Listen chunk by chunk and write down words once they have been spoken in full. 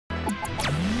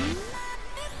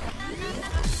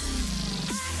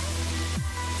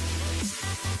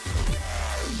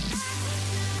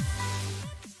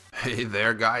Hey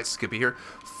there guys, Skippy here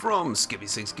from Skippy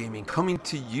 6 Gaming, coming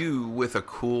to you with a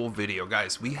cool video.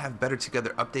 Guys, we have Better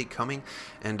Together update coming,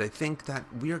 and I think that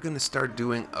we are going to start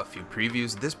doing a few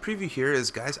previews. This preview here is,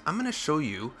 guys, I'm going to show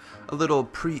you a little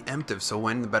preemptive, so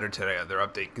when the Better Together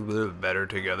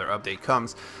update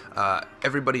comes,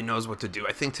 everybody knows what to do.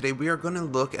 I think today we are going to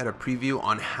look at a preview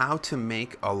on how to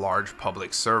make a large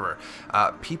public server.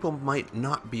 People might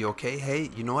not be okay.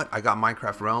 Hey, you know what? I got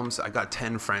Minecraft Realms. I got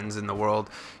 10 friends in the world.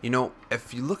 You know,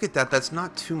 if you look at that, that's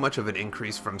not too much of an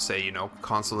increase from, say, you know,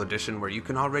 console edition, where you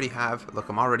can already have, look,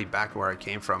 I'm already back where I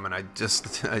came from, and I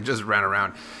just ran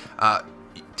around.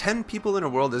 10 people in a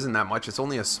world isn't that much. It's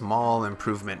only a small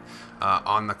improvement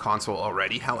on the console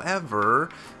already. However,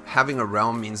 having a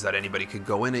realm means that anybody could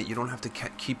go in it. You don't have to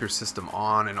keep your system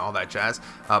on and all that jazz.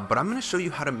 But I'm going to show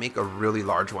you how to make a really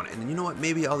large one. And you know what?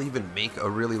 Maybe I'll even make a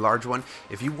really large one.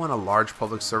 If you want a large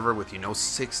public server with, you know,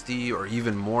 60 or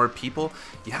even more people,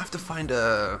 you have to find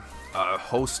a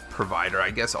host provider,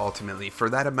 I guess, ultimately, for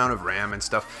that amount of RAM and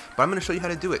stuff. But I'm going to show you how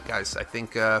to do it, guys. I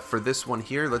think for this one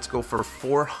here, let's go for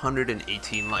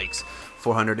 418 likes.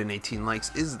 418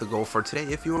 likes is the goal for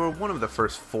today. If you were one of the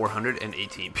first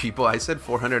 418 people, I said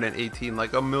 418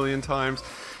 like a million times,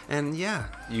 and yeah,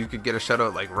 you could get a shout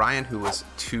out like Ryan, who was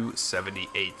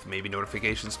 278th. Maybe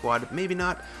notification squad, maybe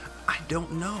not, I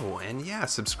don't know. And yeah,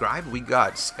 subscribe. We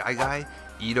got Sky Guy,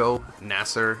 Ito,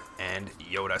 Nasser, and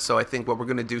Yoda. So I think what we're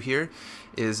going to do here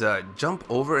is jump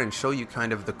over and show you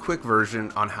kind of the quick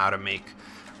version on how to make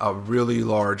a really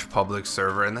large public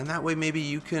server, and then that way maybe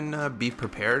you can be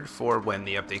prepared for when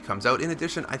the update comes out. In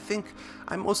addition, I think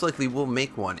I most likely will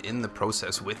make one in the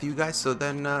process with you guys, so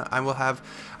then I will have,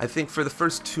 I think for the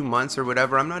first 2 months or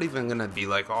whatever, I'm not even gonna be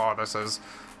like, oh,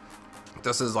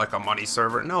 this is like a money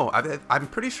server. No, I'm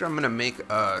pretty sure I'm going to make,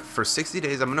 for 60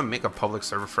 days, I'm going to make a public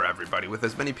server for everybody with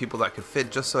as many people that could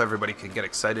fit, just so everybody can get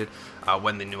excited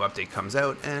when the new update comes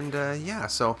out. And yeah,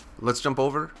 so let's jump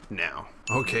over now.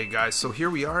 Okay guys, so here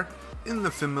we are in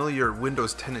the familiar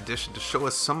Windows 10 edition to show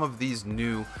us some of these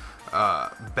new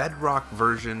Bedrock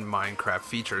version Minecraft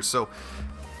features. So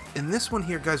in this one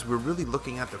here, guys, we're really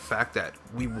looking at the fact that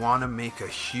we want to make a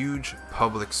huge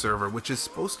public server, which is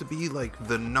supposed to be like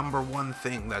the #1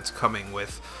 thing that's coming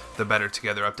with the Better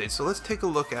Together update. So let's take a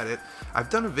look at it. I've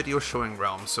done a video showing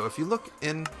realms, so if you look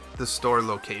in the store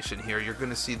location here, you're going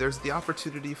to see there's the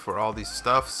opportunity for all these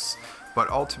stuffs, but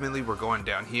ultimately we're going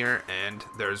down here and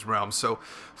there's realms. So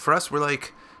for us, we're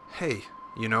like, hey,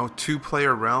 you know,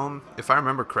 2-player realm, if I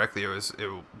remember correctly,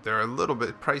 they're a little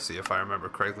bit pricey, if I remember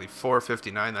correctly.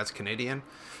 $4.59, that's Canadian,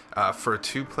 for a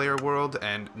 2-player world,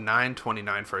 and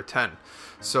 $9.29 for a 10.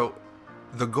 So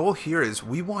the goal here is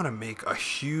we want to make a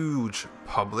huge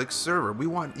public server. We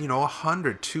want, you know,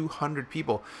 100, 200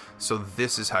 people. So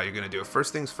this is how you're going to do it.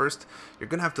 First things first, you're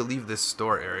going to have to leave this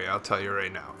store area, I'll tell you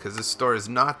right now, because this store is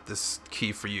not the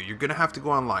key for you. You're going to have to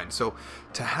go online. So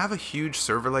to have a huge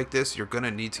server like this, you're going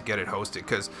to need to get it hosted,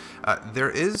 because there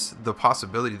is the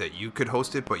possibility that you could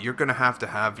host it, but you're going to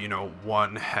have, you know,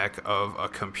 one heck of a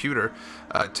computer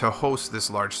to host this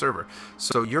large server.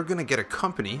 So you're going to get a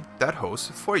company that hosts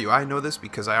for you. I know this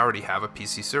because I already have a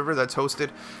PC server that's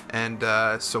hosted, and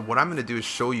so what I'm going to do is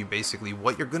show you basically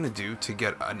what you're going to do to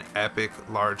get an epic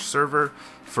large server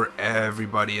for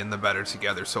everybody in the Better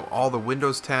Together. So all the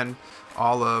Windows 10,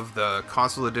 all of the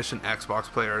console edition Xbox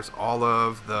players, all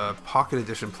of the Pocket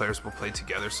Edition players will play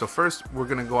together. So first we're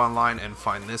going to go online and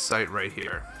find this site right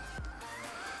here.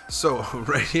 So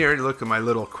right here, look at my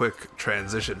little quick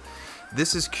transition.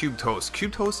 This is Cubed Host.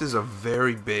 Cubed Host is a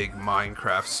very big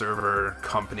Minecraft server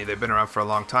company. They've been around for a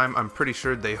long time. I'm pretty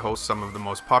sure they host some of the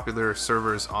most popular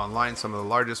servers online, some of the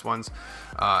largest ones.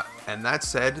 And that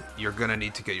said, you're going to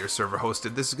need to get your server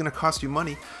hosted. This is going to cost you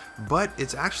money, but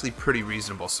it's actually pretty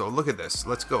reasonable. So look at this.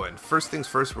 Let's go in. First things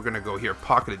first, we're going to go here,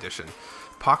 Pocket Edition.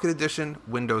 Pocket Edition,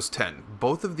 Windows 10.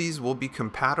 Both of these will be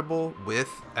compatible with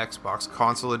Xbox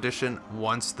Console Edition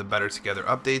once the Better Together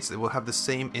updates. They will have the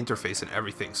same interface and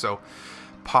everything. So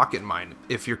Pocket Mine,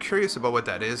 if you're curious about what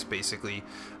that is, basically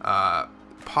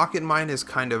Pocket Mine is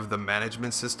kind of the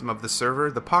management system of the server.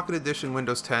 The Pocket Edition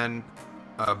Windows 10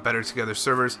 Better Together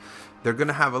servers, they're going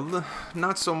to have a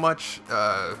not so much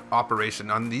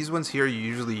operation. On these ones here, you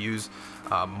usually use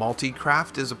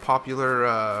Multicraft is a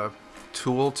popular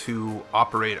tool to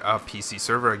operate a PC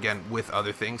server, again with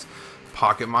other things.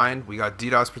 Pocket Mine, we got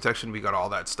DDoS protection, we got all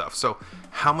that stuff. So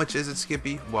how much is it,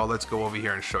 Skippy? Well, let's go over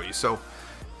here and show you. So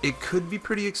it could be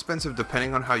pretty expensive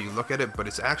depending on how you look at it, but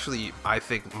it's actually, I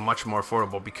think, much more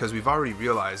affordable, because we've already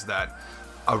realized that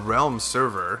a realm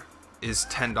server is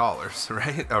 $10,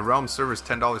 right? A realm server is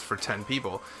 $10 for 10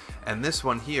 people, and this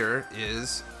one here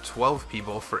is 12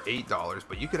 people for $8.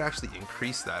 But you could actually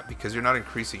increase that because you're not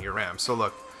increasing your RAM. So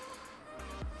look,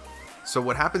 so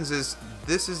what happens is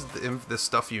this is the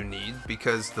stuff you need,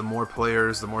 because the more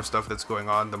players, the more stuff that's going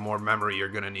on, the more memory you're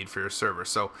going to need for your server.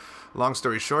 So long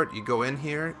story short, you go in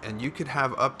here and you could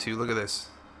have up to, look at this,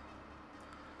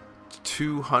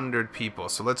 200 people.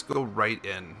 So let's go right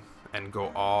in and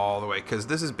go all the way, because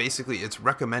this is basically, it's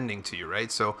recommending to you, right?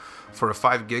 So for a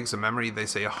 5 gigs of memory, they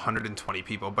say 120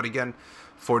 people, but again,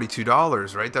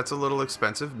 $42, right? That's a little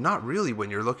expensive. Not really when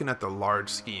you're looking at the large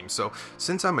scheme. So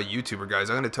since I'm a YouTuber, guys,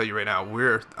 I'm going to tell you right now,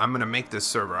 I'm going to make this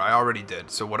server. I already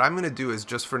did. So what I'm going to do is,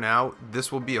 just for now,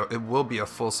 it will be a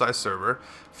full-size server,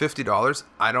 $50.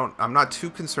 I'm not too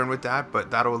concerned with that, but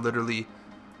that'll literally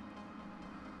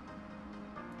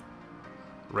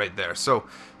right there. So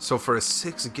for a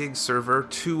 6 gig server,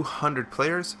 200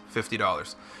 players,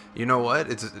 $50. You know what?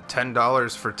 It's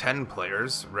 $10 for 10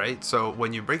 players, right? So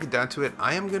when you break it down to it,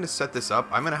 I am going to set this up.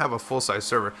 I'm going to have a full-size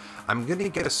server. I'm going to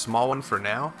get a small one for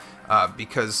now,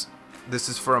 because this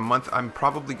is for a month. I'm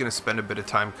probably going to spend a bit of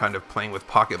time kind of playing with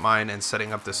PocketMine and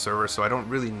setting up the server, so I don't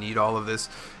really need all of this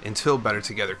until Better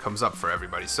Together comes up for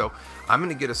everybody. So I'm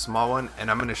going to get a small one, and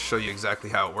I'm going to show you exactly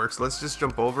how it works. Let's just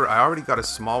jump over. I already got a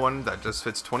small one that just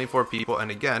fits 24 people,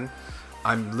 and again,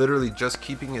 I'm literally just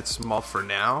keeping it small for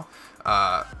now.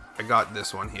 I got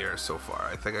this one here so far.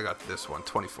 I think I got this one,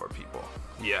 24 people.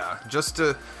 Yeah, just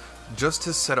to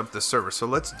set up the server. So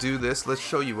let's do this. Let's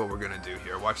show you what we're going to do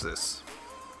here. Watch this.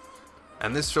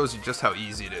 And this shows you just how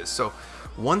easy it is. So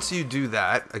once you do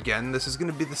that, again, this is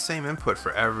going to be the same input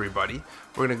for everybody.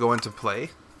 We're going to go into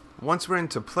play. Once we're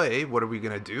into play, what are we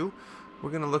going to do? We're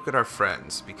going to look at our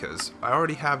friends, because I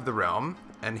already have the realm.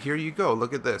 And here you go.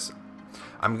 Look at this.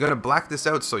 I'm going to black this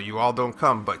out so you all don't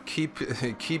come, but keep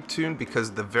tuned,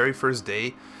 because the very first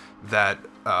day that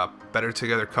Better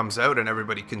Together comes out and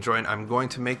everybody can join, I'm going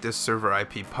to make this server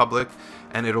IP public,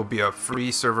 and it'll be a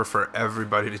free server for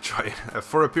everybody to join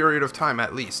for a period of time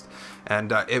at least.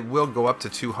 And it will go up to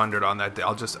 200 on that day.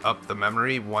 I'll just up the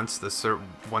memory once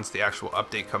the actual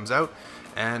update comes out,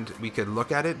 and we could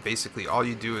look at it. Basically, all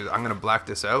you do is, I'm going to black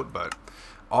this out, but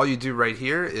all you do right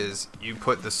here is you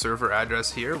put the server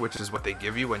address here, which is what they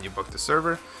give you when you book the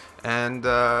server, and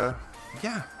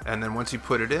yeah, and then once you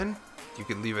put it in, you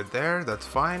can leave it there. That's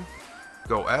fine.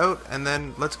 Go out, and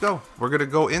then let's go. We're gonna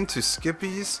go into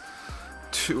Skippy's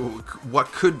what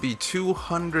could be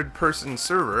 200-person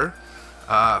server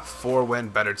for when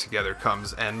Better Together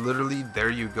comes, and literally there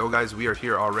you go, guys. We are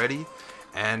here already,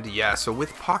 and yeah. So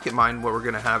with PocketMine, what we're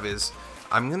gonna have is,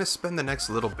 I'm going to spend the next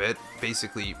little bit,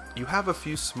 basically, you have a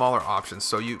few smaller options.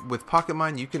 So with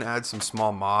PocketMine, you can add some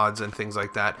small mods and things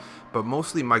like that, but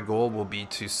mostly my goal will be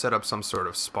to set up some sort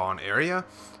of spawn area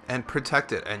and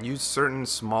protect it, and use certain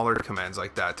smaller commands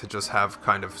like that to just have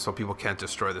kind of, so people can't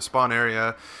destroy the spawn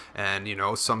area, and you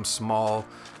know, some small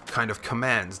kind of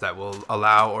commands that will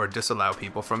allow or disallow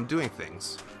people from doing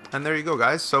things. And there you go,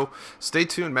 guys. So stay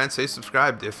tuned, man. Stay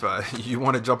subscribed if you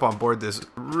want to jump on board this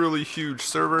really huge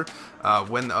server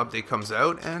when the update comes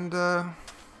out. And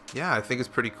yeah, I think it's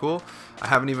pretty cool. I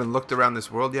haven't even looked around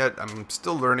this world yet. I'm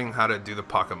still learning how to do the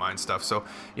PocketMine stuff. So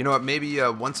you know what, maybe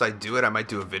once I do it, I might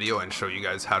do a video and show you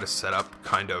guys how to set up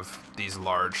kind of these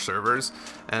large servers.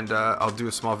 And I'll do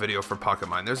a small video for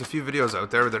PocketMine. There's a few videos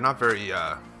out there. They're not very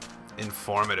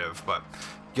informative, but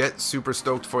get super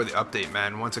stoked for the update,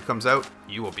 man. Once it comes out,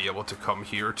 you will be able to come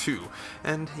here too.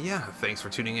 And yeah, thanks for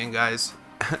tuning in, guys,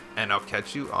 and I'll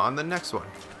catch you on the next one.